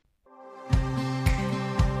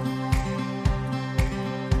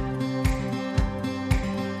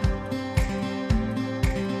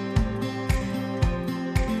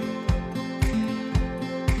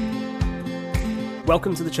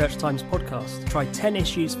Welcome to the Church Times podcast. Try 10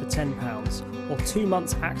 issues for £10 or 2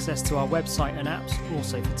 months access to our website and apps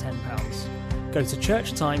also for £10. Go to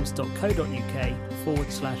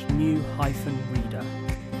churchtimes.co.uk/new-reader.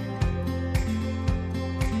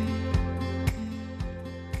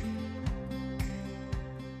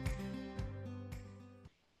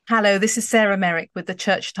 Hello, this is Sarah Merrick with the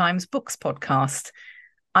Church Times Books podcast.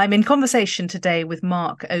 I'm in conversation today with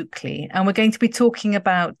Mark Oakley, and we're going to be talking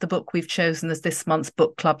about the book we've chosen as this month's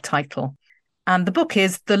book club title. And the book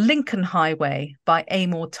is The Lincoln Highway by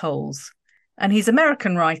Amor Towles. And he's an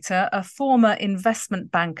American writer, a former investment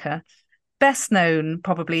banker, best known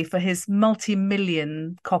probably for his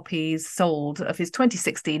multi-million copies sold of his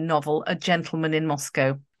 2016 novel, A Gentleman in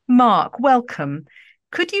Moscow. Mark, welcome.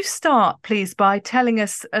 Could you start, please, by telling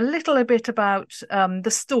us a little bit about the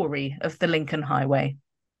story of the Lincoln Highway?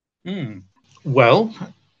 Well,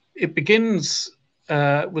 it begins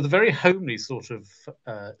with a very homely sort of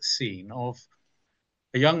scene of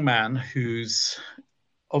a young man who's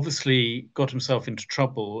obviously got himself into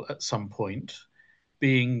trouble at some point,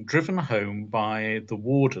 being driven home by the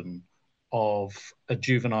warden of a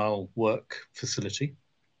juvenile work facility.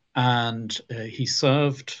 And he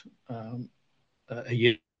served a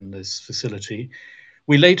year in this facility.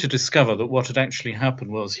 We later discover that what had actually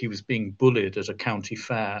happened was he was being bullied at a county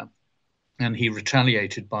fair, and he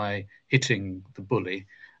retaliated by hitting the bully,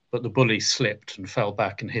 but the bully slipped and fell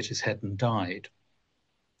back and hit his head and died.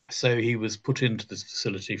 So he was put into this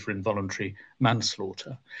facility for involuntary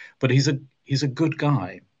manslaughter. But he's a good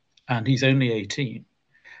guy, and he's only 18.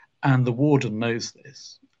 And the warden knows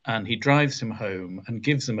this, and he drives him home and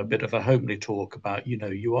gives him a bit of a homely talk about,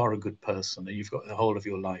 you are a good person and you've got the whole of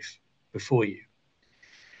your life before you.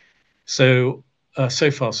 So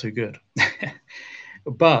far, so good.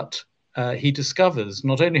 But he discovers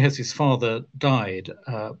not only has his father died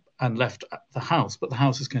and left the house, but the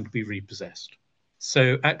house is going to be repossessed.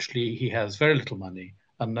 So actually, he has very little money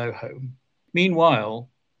and no home. Meanwhile,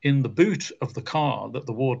 in the boot of the car that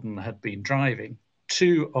the warden had been driving,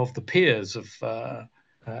 two of the peers of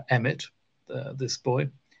Emmett, this boy,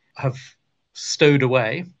 have stowed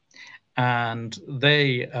away, and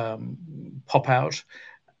they pop out.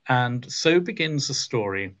 And so begins the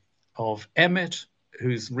story of Emmett,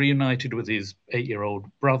 who's reunited with his 8-year-old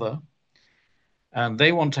brother. And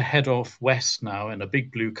they want to head off west now in a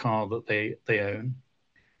big blue car that they own.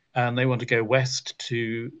 And they want to go west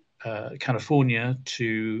to California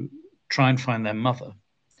to try and find their mother.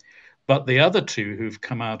 But the other two who've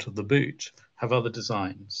come out of the boot have other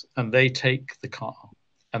designs, and they take the car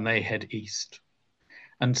and they head east.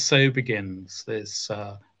 And so begins this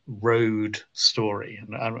road story,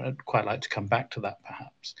 and I'd quite like to come back to that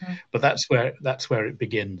perhaps. But that's where it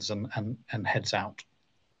begins and heads out.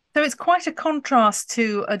 So it's quite a contrast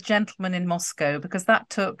to A Gentleman in Moscow, because that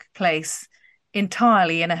took place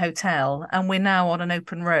entirely in a hotel, and we're now on an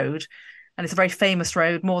open road, and it's a very famous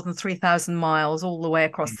road, more than 3,000 miles all the way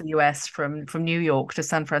across the US from New York to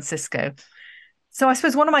San Francisco. So I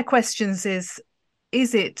suppose one of my questions is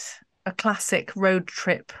it a classic road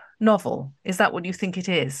trip novel? Is that what you think it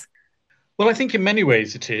is? Well, I think in many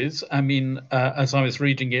ways it is. I mean, as I was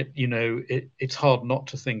reading it, it's hard not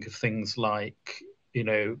to think of things like,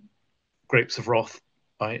 Grapes of Wrath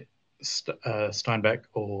by Steinbeck,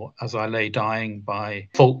 or As I Lay Dying by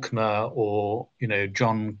Faulkner, or,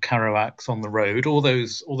 John Kerouac's On the Road. All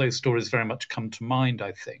those stories very much come to mind,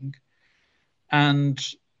 I think. And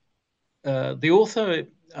the author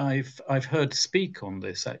I've heard speak on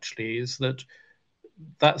this actually is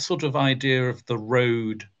that sort of idea of the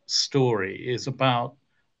road story is about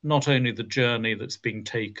not only the journey that's being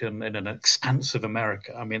taken in an expansive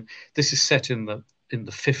America. I mean, this is set in the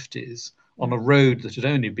 50s on a road that had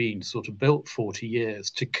only been sort of built 40 years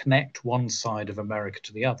to connect one side of America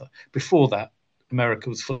to the other. Before that, America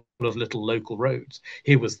was full of little local roads.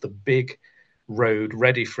 Here was the big road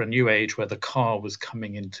ready for a new age where the car was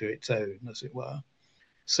coming into its own, as it were.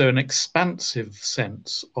 So an expansive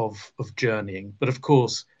sense of journeying. But of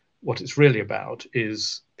course, what it's really about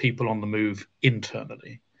is people on the move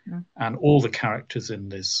internally. And all the characters in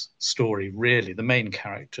this story, really, the main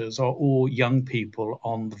characters, are all young people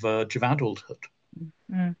on the verge of adulthood.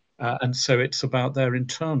 And so it's about their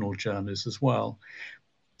internal journeys as well.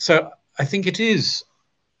 So I think it is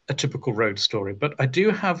a typical road story, but I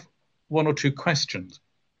do have one or two questions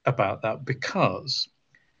about that, because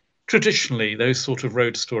traditionally those sort of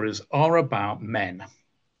road stories are about men,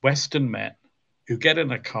 Western men, who get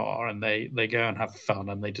in a car and they go and have fun,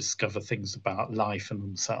 and they discover things about life and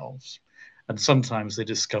themselves. And sometimes they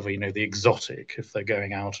discover, the exotic if they're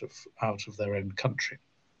going out of their own country.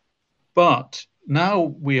 But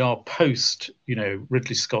now we are post,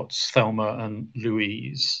 Ridley Scott's Thelma and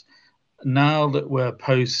Louise. Now that we're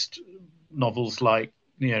post novels like,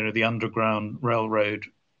 the Underground Railroad,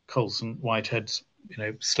 Colson Whitehead's,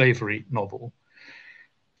 slavery novel,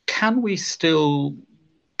 can we still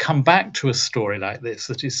come back to a story like this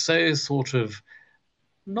that is so sort of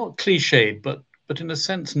not cliched, but in a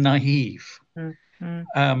sense naive? Mm-hmm.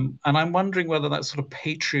 And I'm wondering whether that sort of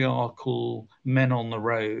patriarchal men on the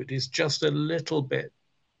road is just a little bit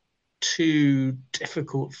too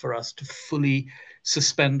difficult for us to fully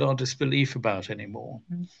suspend our disbelief about anymore.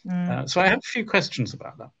 So I have a few questions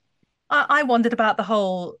about that. I wondered about the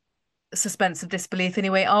whole suspense of disbelief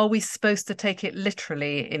anyway. Are we supposed to take it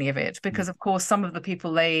literally, any of it? Because of course some of the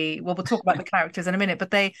people we'll talk about the characters in a minute,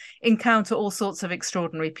 but they encounter all sorts of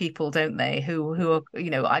extraordinary people, don't they, who are,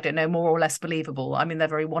 I don't know, more or less believable. I mean, they're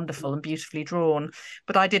very wonderful and beautifully drawn,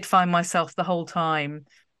 but I did find myself the whole time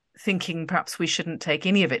thinking perhaps we shouldn't take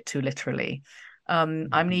any of it too literally. I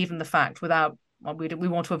mean, even the fact, without we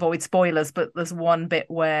want to avoid spoilers, but there's one bit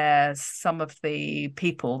where some of the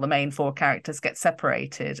people, the main four characters, get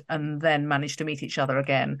separated and then manage to meet each other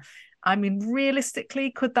again. I mean, realistically,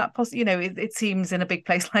 could that possibly, it seems in a big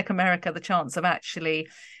place like America, the chance of actually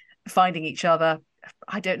finding each other,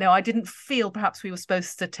 I don't know. I didn't feel perhaps we were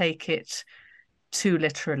supposed to take it too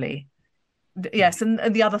literally. Yes, and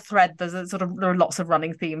the other thread, there are lots of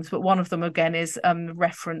running themes, but one of them again is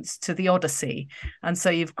reference to the Odyssey, and so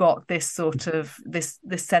you've got this sort of this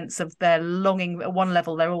sense of their longing. At one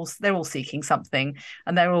level, they're all seeking something,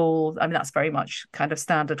 and they're all. I mean, that's very much kind of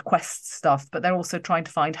standard quest stuff, but they're also trying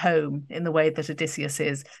to find home in the way that Odysseus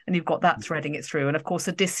is, and you've got that threading it through. And of course,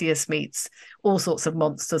 Odysseus meets all sorts of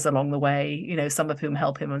monsters along the way. Some of whom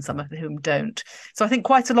help him and some of whom don't. So I think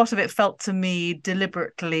quite a lot of it felt to me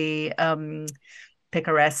deliberately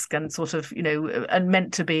picaresque and sort of, and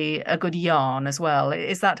meant to be a good yarn as well.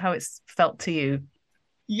 Is that how it's felt to you?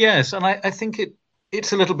 Yes, and I think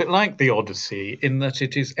it's a little bit like the Odyssey in that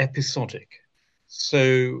it is episodic.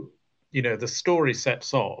 So, the story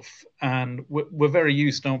sets off, and we're very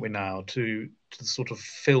used, aren't we, now, to sort of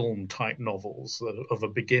film type novels of a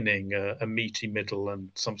beginning, a meaty middle, and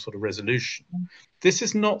some sort of resolution. This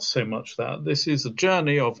is not so much that. This is a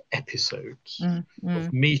journey of episodes,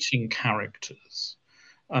 of meeting characters,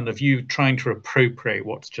 and of you trying to appropriate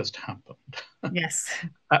what's just happened. Yes.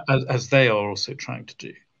 as they are also trying to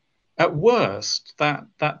do. At worst, that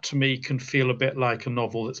to me can feel a bit like a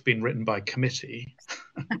novel that's been written by committee.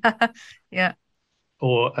 Yeah.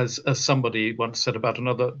 Or as somebody once said about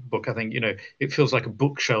another book, I think, it feels like a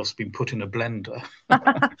bookshelf's been put in a blender.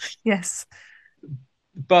 Yes.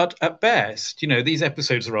 But at best, these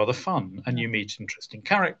episodes are rather fun, and you meet interesting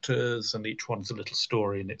characters, and each one's a little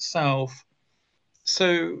story in itself.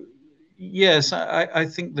 So, yes, I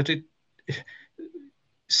think that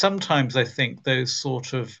sometimes I think those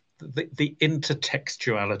sort of the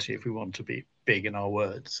intertextuality, if we want to be big in our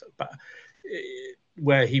words, but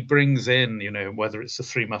where he brings in, whether it's the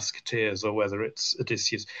Three Musketeers or whether it's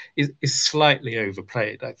Odysseus, is slightly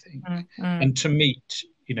overplayed, I think. And to meet,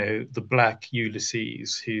 the black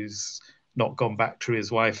Ulysses, who's not gone back to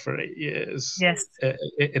his wife for 8 years, yes,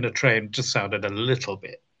 in a train, just sounded a little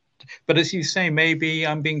bit. But as you say, maybe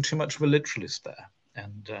I'm being too much of a literalist there.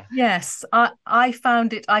 And yes, I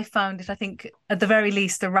found it. I think at the very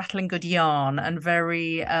least a rattling good yarn and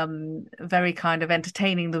very kind of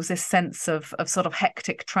entertaining. There was this sense of sort of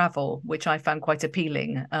hectic travel, which I found quite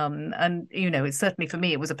appealing. And it's certainly for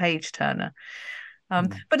me it was a page turner.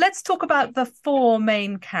 But let's talk about the four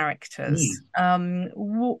main characters.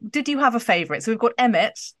 Did you have a favourite? So we've got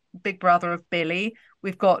Emmett, big brother of Billy.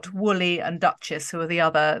 We've got Wooly and Duchess, who are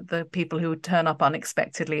the people who turn up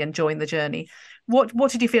unexpectedly and join the journey.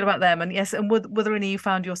 What did you feel about them? And yes, and were there any you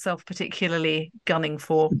found yourself particularly gunning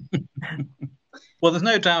for? Well, there's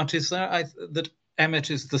no doubt, is there, that Emmett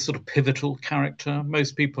is the sort of pivotal character.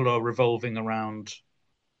 Most people are revolving around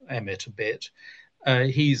Emmett a bit.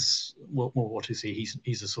 He's what is he?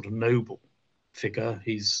 He's a sort of noble figure.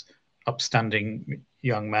 He's upstanding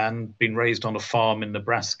young man, been raised on a farm in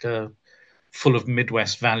Nebraska, full of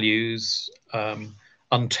Midwest values,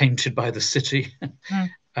 untainted by the city.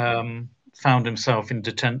 Found himself in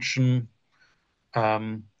detention,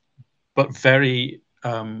 but very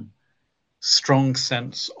strong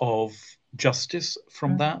sense of justice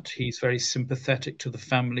from that. He's very sympathetic to the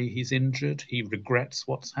family he's injured. He regrets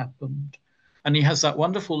what's happened. And he has that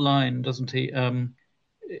wonderful line, doesn't he?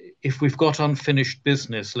 If we've got unfinished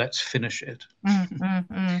business, let's finish it.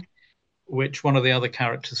 Which one of the other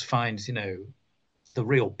characters finds, the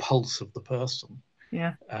real pulse of the person.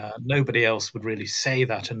 Yeah. Nobody else would really say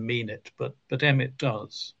that and mean it, but Emmett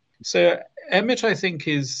does. So Emmett, I think,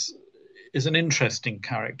 is an interesting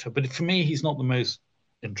character, but for me, he's not the most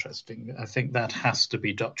interesting. I think that has to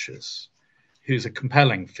be Duchess, who's a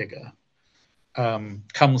compelling figure.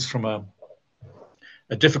 Comes from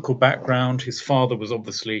a difficult background. His father was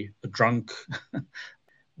obviously a drunk,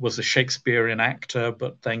 was a Shakespearean actor,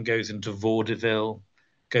 but then goes into vaudeville,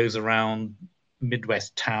 goes around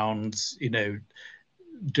Midwest towns,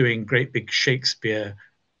 doing great big Shakespeare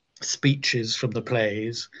speeches from the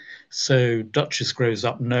plays. So Duchess grows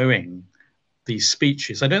up knowing these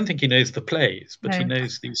speeches. I don't think he knows the plays, but he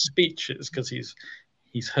knows these speeches because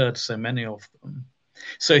he's heard so many of them.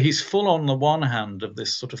 So he's full on the one hand of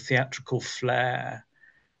this sort of theatrical flair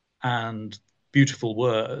and beautiful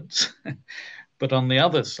words. But on the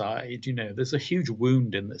other side, there's a huge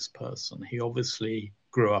wound in this person. He obviously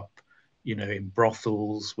grew up, in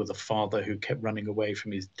brothels with a father who kept running away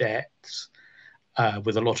from his debts,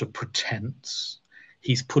 with a lot of pretense.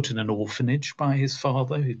 He's put in an orphanage by his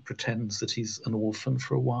father, who pretends that he's an orphan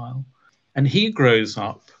for a while. And he grows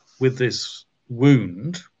up with this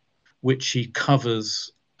wound, which he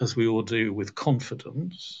covers, as we all do, with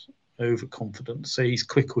confidence, overconfidence. So he's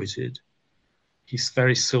quick-witted. He's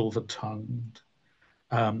very silver-tongued.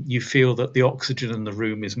 You feel that the oxygen in the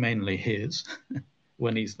room is mainly his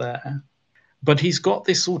when he's there. But he's got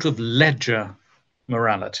this sort of ledger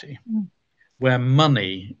morality, where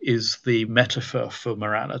money is the metaphor for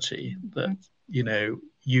morality, that,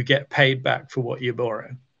 you get paid back for what you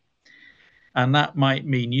borrow. And that might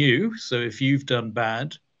mean you. So if you've done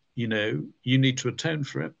bad, you need to atone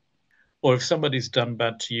for it. Or if somebody's done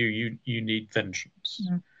bad to you, you need vengeance.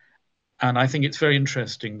 Mm. And I think it's very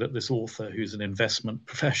interesting that this author, who's an investment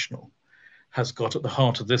professional, has got at the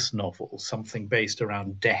heart of this novel something based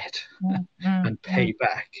around debt and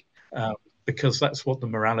payback, because that's what the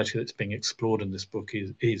morality that's being explored in this book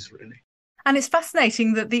is really. And it's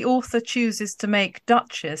fascinating that the author chooses to make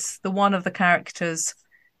Duchess the one of the characters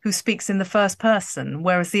who speaks in the first person,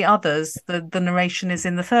 whereas the others, the narration is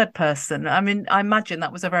in the third person. I mean, I imagine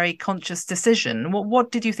that was a very conscious decision.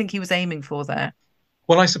 What did you think he was aiming for there?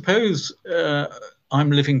 Well, I suppose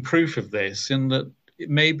I'm living proof of this, in that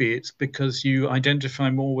maybe it's because you identify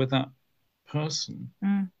more with that person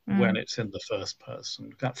when it's in the first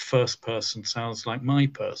person. That first person sounds like my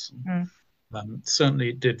person. Certainly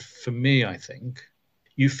it did for me, I think.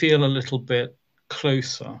 You feel a little bit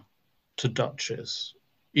closer to Duchess,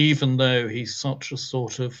 even though he's such a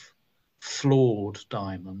sort of flawed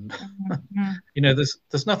diamond.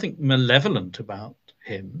 There's nothing malevolent about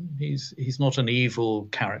him. He's not an evil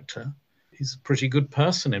character. He's a pretty good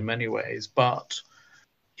person in many ways, but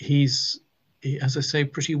he's, as I say,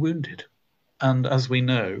 pretty wounded. And as we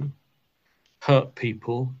know, hurt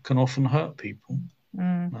people can often hurt people.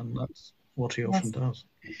 And that's what he often does.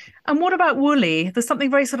 And what about Woolley? There's something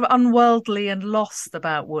very sort of unworldly and lost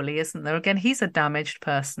about Woolley, isn't there? Again, he's a damaged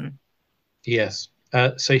person. Yes.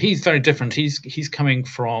 So he's very different. He's coming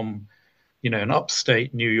from, an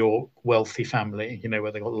upstate New York wealthy family,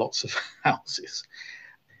 where they've got lots of houses.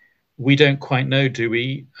 We don't quite know, do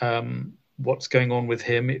we, what's going on with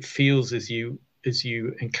him. It feels as you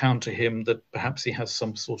encounter him that perhaps he has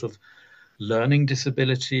some sort of learning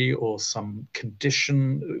disability or some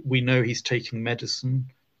condition. We know he's taking medicine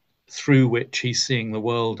through which he's seeing the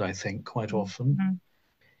world, I think, quite often.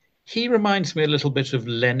 He reminds me a little bit of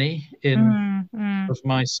Lenny in Of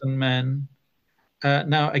Mice and Men.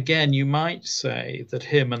 Now, again, you might say that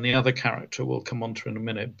him and the other character we'll come on to in a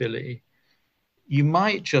minute, Billy, you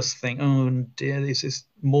might just think, oh dear, this is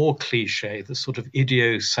more cliche, the sort of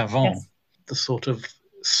idiot savant, the sort of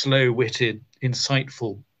slow-witted,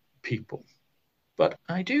 insightful people. But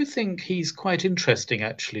I do think he's quite interesting,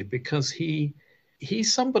 actually, because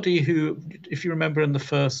he's somebody who, if you remember in the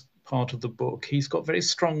first part of the book, he's got very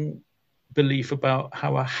strong belief about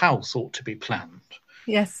how a house ought to be planned.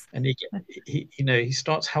 Yes. And he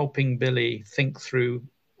starts helping Billy think through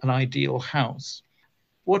an ideal house.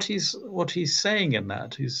 What he's saying in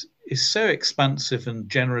that is so expansive and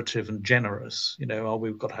generative and generous.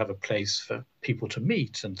 We've got to have a place for people to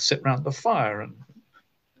meet and sit around the fire,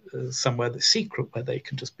 and somewhere that's secret where they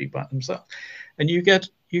can just be by themselves. And you get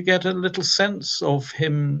a little sense of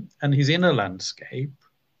him and his inner landscape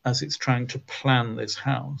as it's trying to plan this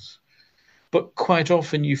house. But quite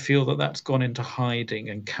often you feel that that's gone into hiding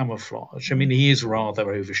and camouflage. I mean, he is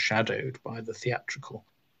rather overshadowed by the theatrical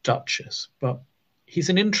Duchess, but he's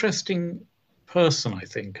an interesting person, I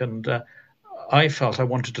think. And I felt I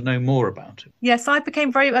wanted to know more about him. Yes, I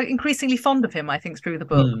became very increasingly fond of him, I think, through the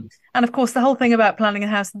book. And of course, the whole thing about planning a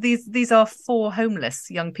house, these are four homeless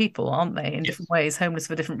young people, aren't they? In different ways, homeless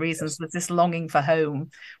for different reasons. There's this longing for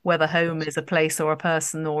home, whether home is a place or a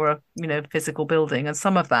person or a physical building. And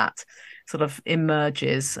some of that sort of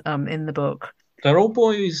emerges in the book. They're all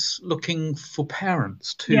boys looking for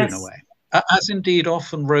parents too, Yes. in a way, as indeed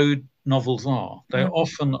often road novels are. They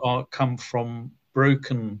often come from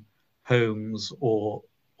broken homes or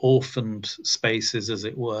orphaned spaces, as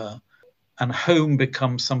it were, and home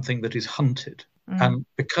becomes something that is hunted. And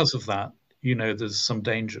because of that, there's some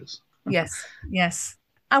dangers. Yes, yes.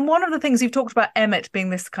 And one of the things you've talked about Emmett being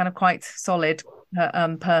this kind of quite solid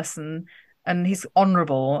person, and he's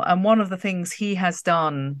honourable. And one of the things he has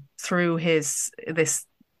done through this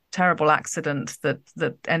terrible accident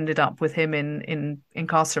that ended up with him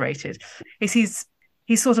incarcerated is he's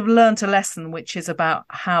sort of learnt a lesson which is about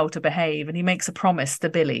how to behave, and he makes a promise to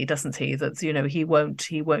Billy, doesn't he, that he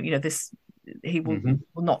won't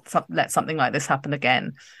will not let something like this happen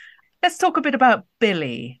again. Let's talk a bit about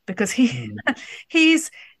Billy, because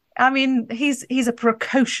he's a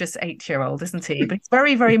precocious 8-year-old, isn't he? But he's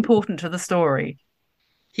very, very important to the story.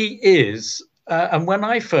 He is. And when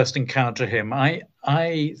I first encountered him, I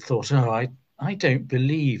thought, I don't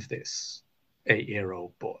believe this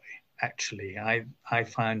 8-year-old boy. Actually, I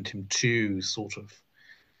find him too sort of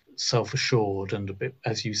self-assured and a bit,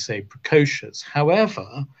 as you say, precocious.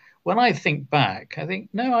 However, when I think back, I think,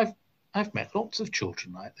 no, I've met lots of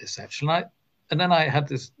children like this, actually. And then I had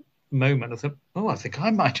this moment, I thought, I think I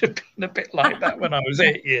might have been a bit like that when I was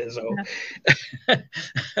 8 years old.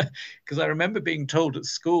 Because I remember being told at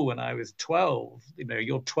school when I was 12,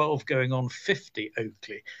 you're 12 going on 50,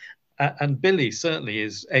 Oakley. And Billy certainly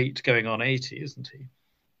is 8 going on 80, isn't he?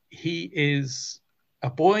 He is a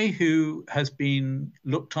boy who has been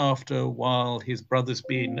looked after while his brother's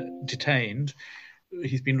been detained.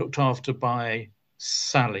 He's been looked after by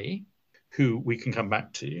Sally, who we can come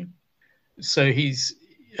back to. So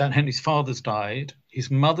and his father's died,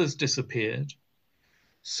 his mother's disappeared.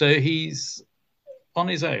 So he's on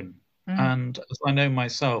his own. And as I know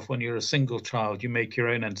myself, when you're a single child, you make your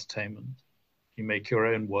own entertainment. You make your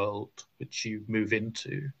own world, which you move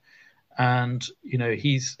into. And,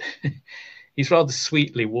 he's rather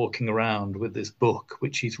sweetly walking around with this book,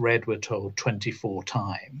 which he's read, we're told, 24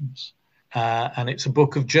 times. And it's a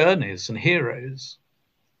book of journeys and heroes.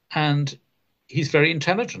 And he's very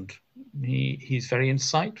intelligent. He's very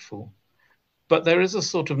insightful. But there is a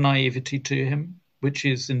sort of naivety to him, which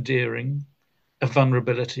is endearing, a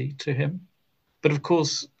vulnerability to him. But of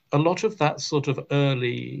course, a lot of that sort of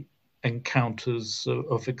early encounters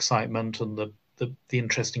of excitement and the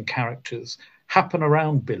interesting characters happen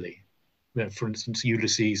around Billy. For instance,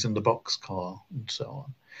 Ulysses and the boxcar and so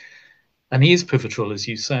on. And he is pivotal, as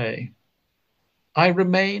you say.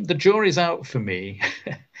 The jury's out for me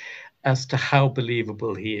as to how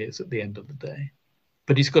believable he is at the end of the day.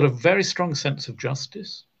 But he's got a very strong sense of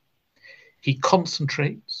justice. He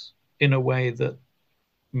concentrates in a way that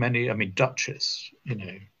Duchess,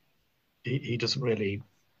 he doesn't really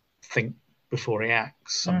think before he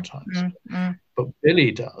acts sometimes. But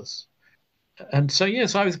Billy does. And so,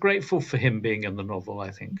 yes, I was grateful for him being in the novel,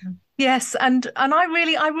 I think. Yes, and I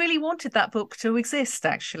really wanted that book to exist,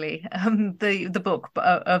 actually, the book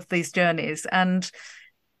of these journeys. And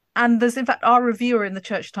there's, in fact, our reviewer in the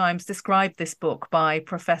Church Times described this book by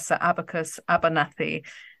Professor Abacus Abernathy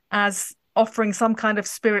as offering some kind of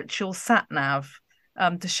spiritual sat-nav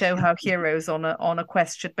to show how heroes on a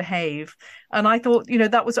quest should behave. And I thought,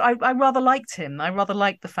 that was, I rather liked him. I rather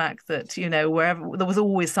liked the fact that, wherever there was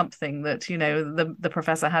always something that, the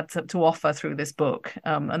professor had to offer through this book.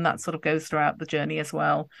 And that sort of goes throughout the journey as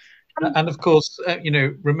well. And of course,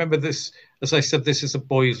 remember this, as I said, this is a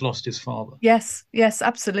boy who's lost his father. Yes,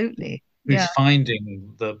 absolutely. Who's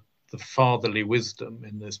finding the fatherly wisdom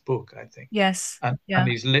in this book, I think. Yes. And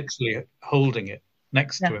he's literally holding it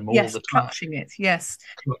next to him all the time. Clutching it, yes.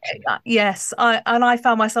 Yes. I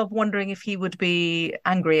found myself wondering if he would be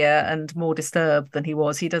angrier and more disturbed than he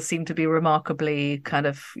was. He does seem to be remarkably kind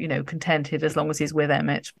of, contented as long as he's with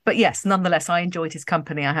Emmett. But yes, nonetheless, I enjoyed his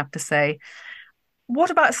company, I have to say. What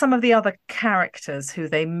about some of the other characters who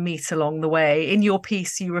they meet along the way? In your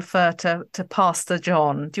piece, you refer to Pastor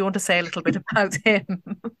John. Do you want to say a little bit about him?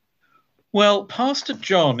 Well, Pastor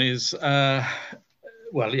John is,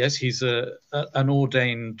 yes, he's an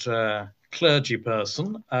ordained clergy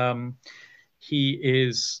person. He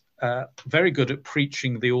is very good at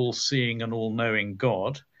preaching the all-seeing and all-knowing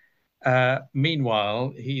God.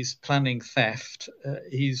 Meanwhile, he's planning theft.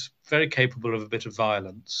 He's very capable of a bit of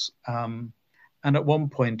violence. And at one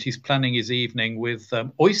point, he's planning his evening with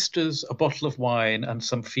oysters, a bottle of wine, and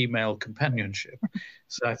some female companionship.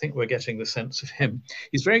 So I think we're getting the sense of him.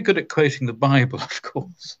 He's very good at quoting the Bible, of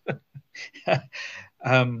course.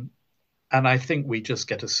 And I think we just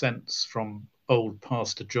get a sense from old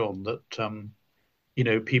Pastor John that,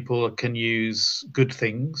 people can use good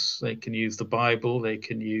things. They can use the Bible. They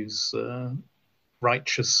can use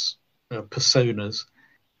righteous personas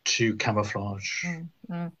to camouflage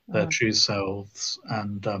their true selves.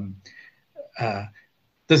 And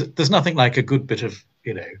there's nothing like a good bit of,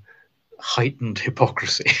 heightened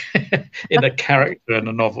hypocrisy in a character in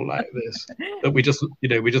a novel like this that we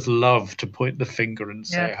just love to point the finger and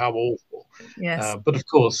say how awful. Yes. But of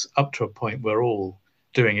course, up to a point, we're all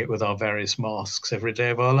doing it with our various masks every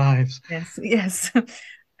day of our lives. Yes.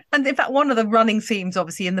 And in fact, one of the running themes,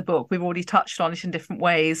 obviously, in the book, we've already touched on it in different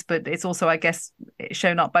ways, but it's also, I guess,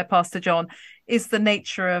 shown up by Pastor John, is the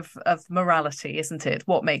nature of morality, isn't it?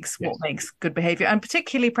 What makes good behaviour, and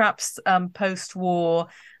particularly perhaps post-war,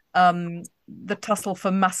 the tussle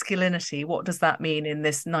for masculinity. What does that mean in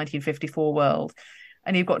this 1954 world?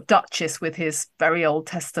 And you've got Duchess with his very Old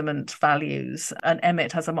Testament values, and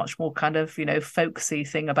Emmett has a much more kind of, folksy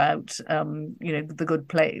thing about, the good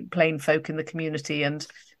plain folk in the community and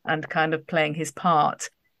kind of playing his part.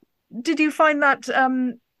 Did you find that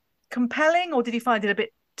compelling, or did you find it a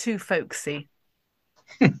bit too folksy?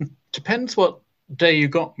 Depends what day you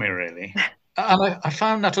got me, really. And I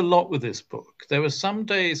found that a lot with this book. There were some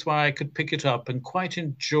days where I could pick it up and quite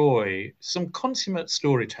enjoy some consummate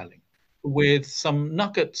storytelling with some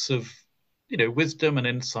nuggets of, wisdom and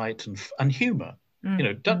insight and humour.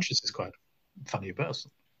 Duchess is quite a funny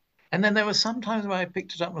person. And then there were some times where I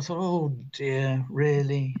picked it up and I thought, oh dear,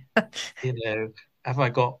 really? Have I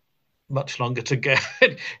got much longer to go?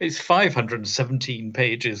 It's 517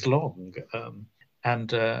 pages long.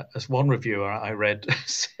 And as one reviewer I read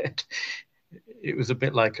said, it was a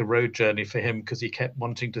bit like a road journey for him because he kept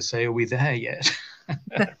wanting to say, are we there yet?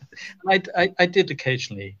 I did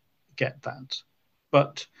occasionally get that.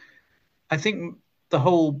 But I think the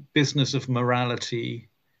whole business of morality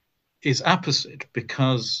is apposite,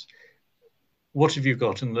 because what have you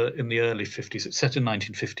got in the early 50s? It's set in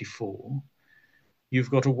 1954. You've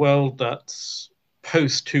got a world that's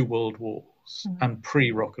post two world wars and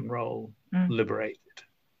pre-rock and roll liberated.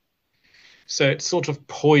 So it's sort of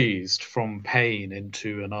poised from pain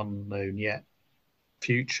into an unknown yet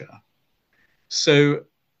future. So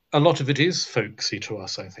a lot of it is folksy to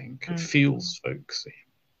us, I think. It feels folksy.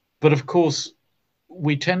 But of course,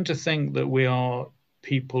 we tend to think that we are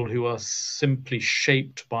people who are simply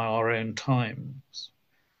shaped by our own times.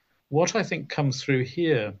 What I think comes through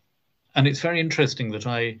here, and it's very interesting that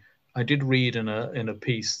I did read in a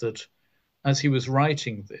piece that as he was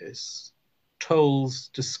writing this, Towles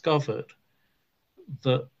discovered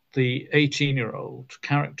that the 18-year-old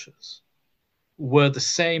characters were the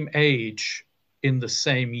same age in the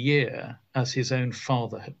same year as his own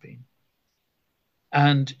father had been.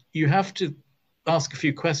 And you have to ask a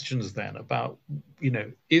few questions then about,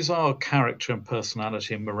 is our character and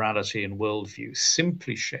personality and morality and worldview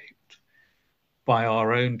simply shaped by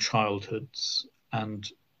our own childhoods and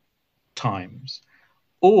times?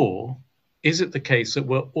 Or is it the case that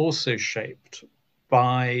we're also shaped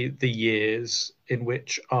by the years in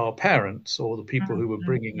which our parents or the people who were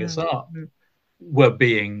bringing us up were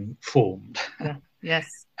being formed?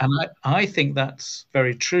 Yes. And I think that's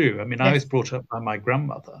very true. I mean, yes. I was brought up by my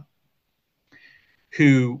grandmother,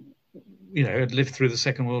 who, had lived through the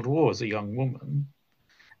Second World War as a young woman.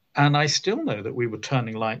 And I still know that we were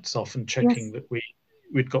turning lights off and checking that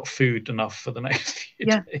we'd got food enough for the next few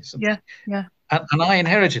days. Yeah. And I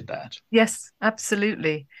inherited that. Yes,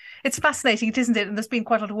 absolutely. It's fascinating, isn't it? And there's been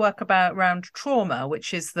quite a lot of work around trauma,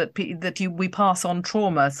 which is that we pass on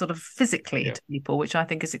trauma sort of physically to people, which I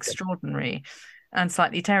think is extraordinary and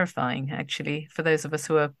slightly terrifying, actually, for those of us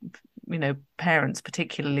who are, parents,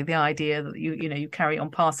 particularly. The idea that you carry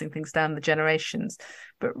on passing things down the generations,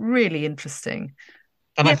 but really interesting.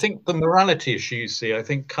 And I think the morality issue, you see, I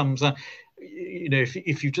think comes out,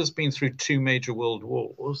 if you've just been through two major world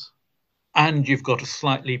wars and you've got a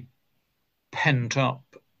slightly pent up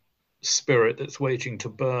spirit that's waiting to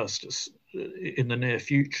burst in the near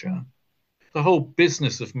future, the whole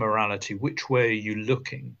business of morality, which way are you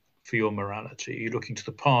looking for your morality? Are you looking to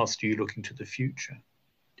the past? Are you looking to the future?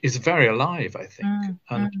 Is very alive, I think,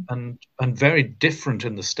 and very different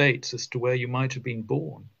in the States as to where you might have been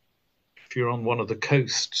born. If you're on one of the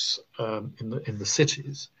coasts in the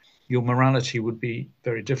cities, your morality would be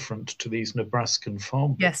very different to these Nebraskan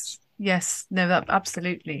farm boys. Yes, no, that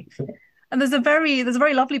absolutely. And there's a very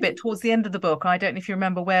lovely bit towards the end of the book. I don't know if you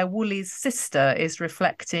remember, where Woolly's sister is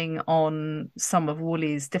reflecting on some of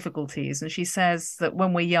Woolly's difficulties, and she says that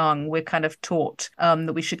when we're young, we're kind of taught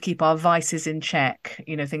that we should keep our vices in check.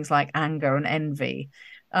 Things like anger and envy.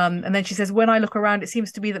 And then she says, when I look around, it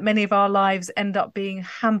seems to be that many of our lives end up being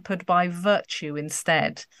hampered by virtue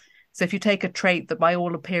instead. So if you take a trait that by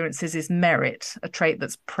all appearances is merit, a trait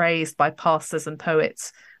that's praised by pastors and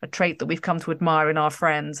poets, a trait that we've come to admire in our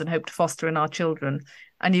friends and hope to foster in our children,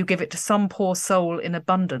 and you give it to some poor soul in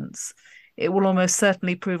abundance, it will almost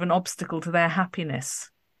certainly prove an obstacle to their happiness.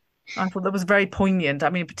 I thought that was very poignant. I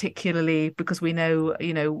mean, particularly because we know,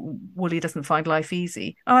 Woolley doesn't find life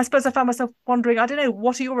easy. And I suppose I found myself wondering, I don't know,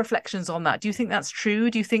 what are your reflections on that? Do you think that's true?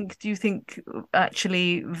 Do you think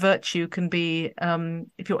actually virtue can be,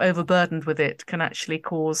 if you're overburdened with it, can actually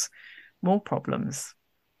cause more problems?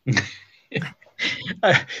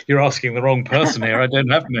 You're asking the wrong person here. I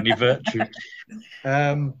don't have many virtues.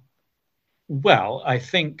 Well, I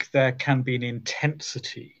think there can be an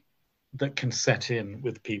intensity that can set in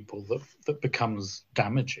with people that becomes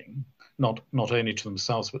damaging, not only to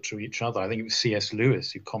themselves but to each other. I think it was C.S.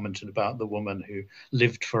 Lewis who commented about the woman who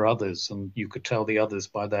lived for others, and you could tell the others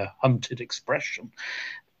by their hunted expression.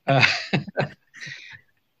 And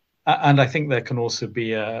I think there can also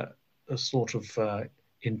be a sort of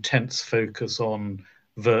intense focus on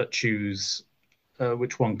virtues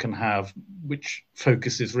which one can have, which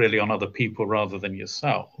focuses really on other people rather than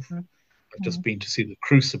yourself. Mm-hmm. I've just been to see The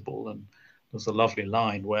Crucible, and there's a lovely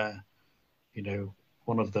line where,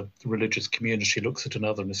 one of the religious community looks at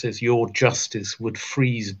another and says, "Your justice would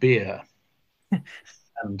freeze beer."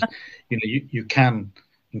 And, you can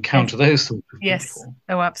encounter those sorts of people.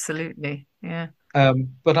 Oh, absolutely. Yeah.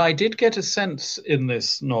 But I did get a sense in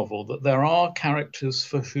this novel that there are characters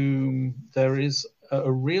for whom there is a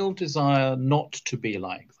real desire not to be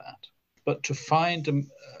like that, but to find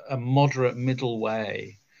a moderate middle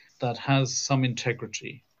way that has some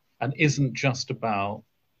integrity and isn't just about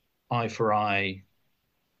eye for eye,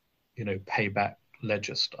 payback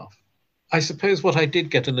ledger stuff. I suppose what I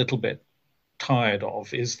did get a little bit tired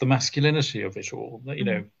of is the masculinity of it all.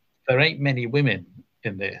 There ain't many women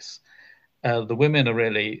in this. The women are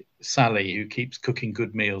really Sally, who keeps cooking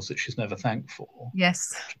good meals that she's never thanked for.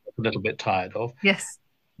 Yes. A little bit tired of. Yes.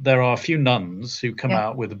 There are a few nuns who come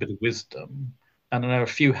out with a bit of wisdom, and there are a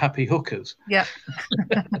few happy hookers. Yeah.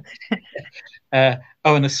 And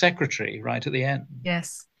a secretary right at the end.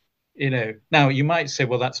 Yes. Now you might say,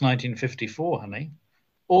 well, that's 1954, honey.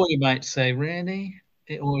 Or you might say, really?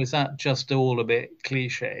 Or is that just all a bit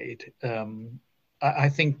cliched? I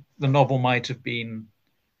think the novel might have been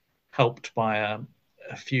helped by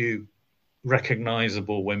a few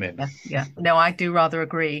recognizable women. Yeah. No, I do rather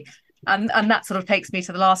agree. And that sort of takes me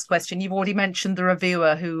to the last question. You've already mentioned the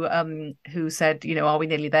reviewer who said, are we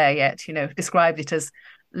nearly there yet? Described it as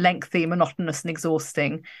lengthy, monotonous, and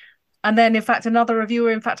exhausting. And then, in fact, another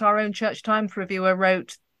reviewer, our own Church Times reviewer,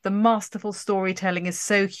 wrote, "The masterful storytelling is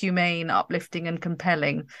so humane, uplifting, and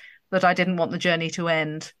compelling that I didn't want the journey to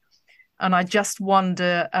end." And I just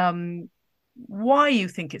wonder why you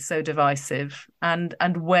think it's so divisive and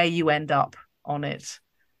where you end up on it.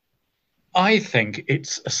 I think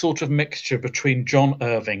it's a sort of mixture between John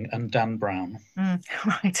Irving and Dan Brown.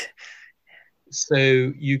 Right. So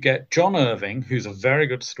you get John Irving, who's a very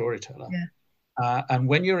good storyteller. Yeah. And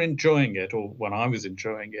when you're enjoying it, or when I was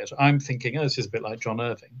enjoying it, I'm thinking, this is a bit like John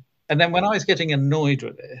Irving. And then when I was getting annoyed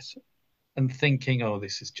with it and thinking,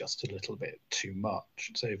 this is just a little bit too much,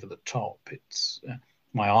 it's over the top,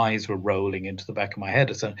 my eyes were rolling into the back of my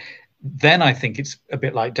head. So then I think it's a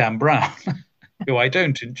bit like Dan Brown, who I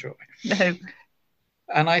don't enjoy. No.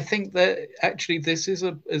 And I think that actually this is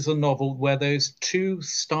a novel where those two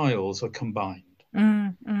styles are combined.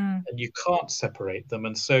 And you can't separate them.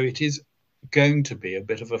 And so it is going to be a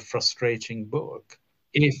bit of a frustrating book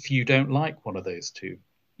if you don't like one of those two.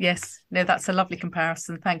 Yes. No, that's a lovely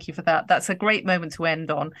comparison. Thank you for that. That's a great moment to end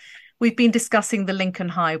on. We've been discussing The Lincoln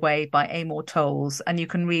Highway by Amor Towles, and you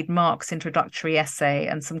can read Mark's introductory essay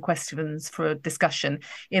and some questions for discussion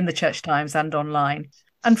in the Church Times and online.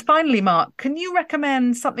 And finally, Mark, can you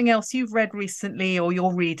recommend something else you've read recently or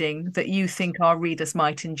you're reading that you think our readers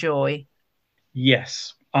might enjoy?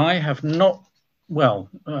 Yes, I have not. Well,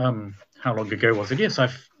 how long ago was it? Yes,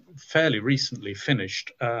 I've fairly recently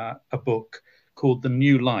finished a book called The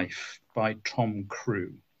New Life by Tom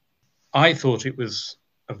Crew. I thought it was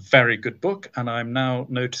a very good book, and I'm now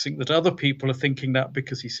noticing that other people are thinking that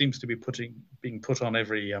because he seems to be being put on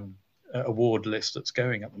every award list that's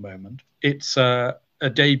going at the moment. It's a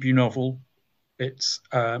debut novel. It's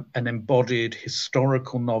an embodied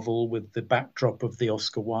historical novel with the backdrop of the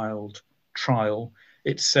Oscar Wilde trial.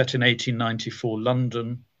 It's set in 1894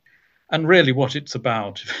 London. And really what it's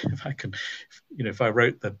about, if I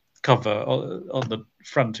wrote the cover on the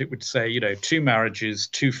front, it would say, two marriages,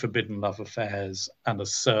 two forbidden love affairs, and a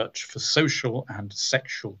search for social and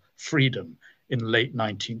sexual freedom in late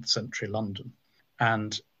 19th century London.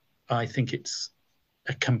 And I think it's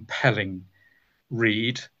a compelling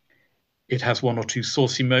read. It has one or two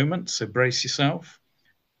saucy moments, so brace yourself.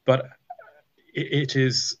 But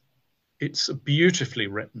it's beautifully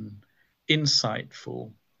written,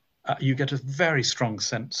 insightful. You get a very strong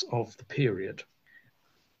sense of the period.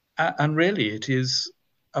 And really, it is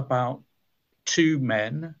about two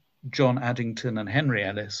men, John Addington and Henry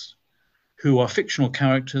Ellis, who are fictional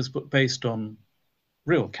characters, but based on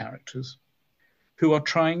real characters, who are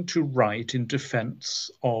trying to write in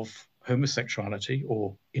defense of homosexuality,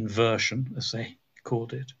 or inversion, as they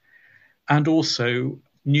called it, and also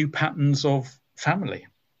new patterns of family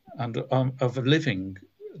and of living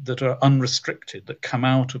that are unrestricted, that come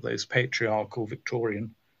out of those patriarchal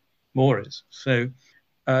Victorian mores. So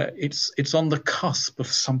it's on the cusp of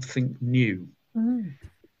something new. Mm.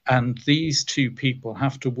 And these two people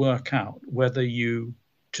have to work out whether to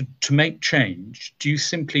make change, do you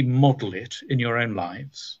simply model it in your own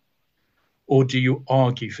lives, or do you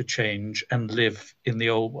argue for change and live in the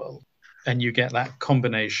old world? And you get that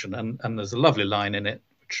combination. And there's a lovely line in it,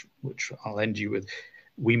 which I'll end you with.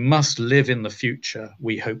 We must live in the future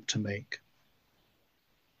we hope to make.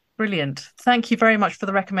 Brilliant. Thank you very much for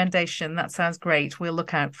the recommendation. That sounds great. We'll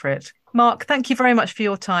look out for it. Mark, thank you very much for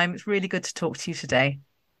your time. It's really good to talk to you today.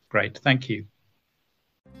 Great. Thank you.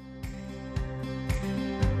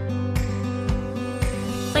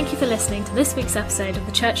 Thank you for listening to this week's episode of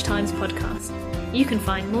the Church Times podcast. You can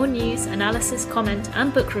find more news, analysis, comment,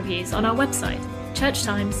 and book reviews on our website,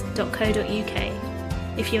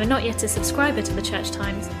 churchtimes.co.uk. If you are not yet a subscriber to the Church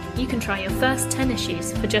Times, you can try your first 10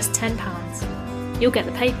 issues for just £10. You'll get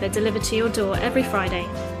the paper delivered to your door every Friday,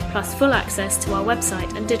 plus full access to our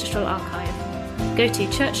website and digital archive. Go to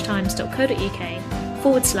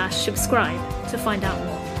churchtimes.co.uk/subscribe to find out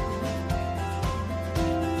more.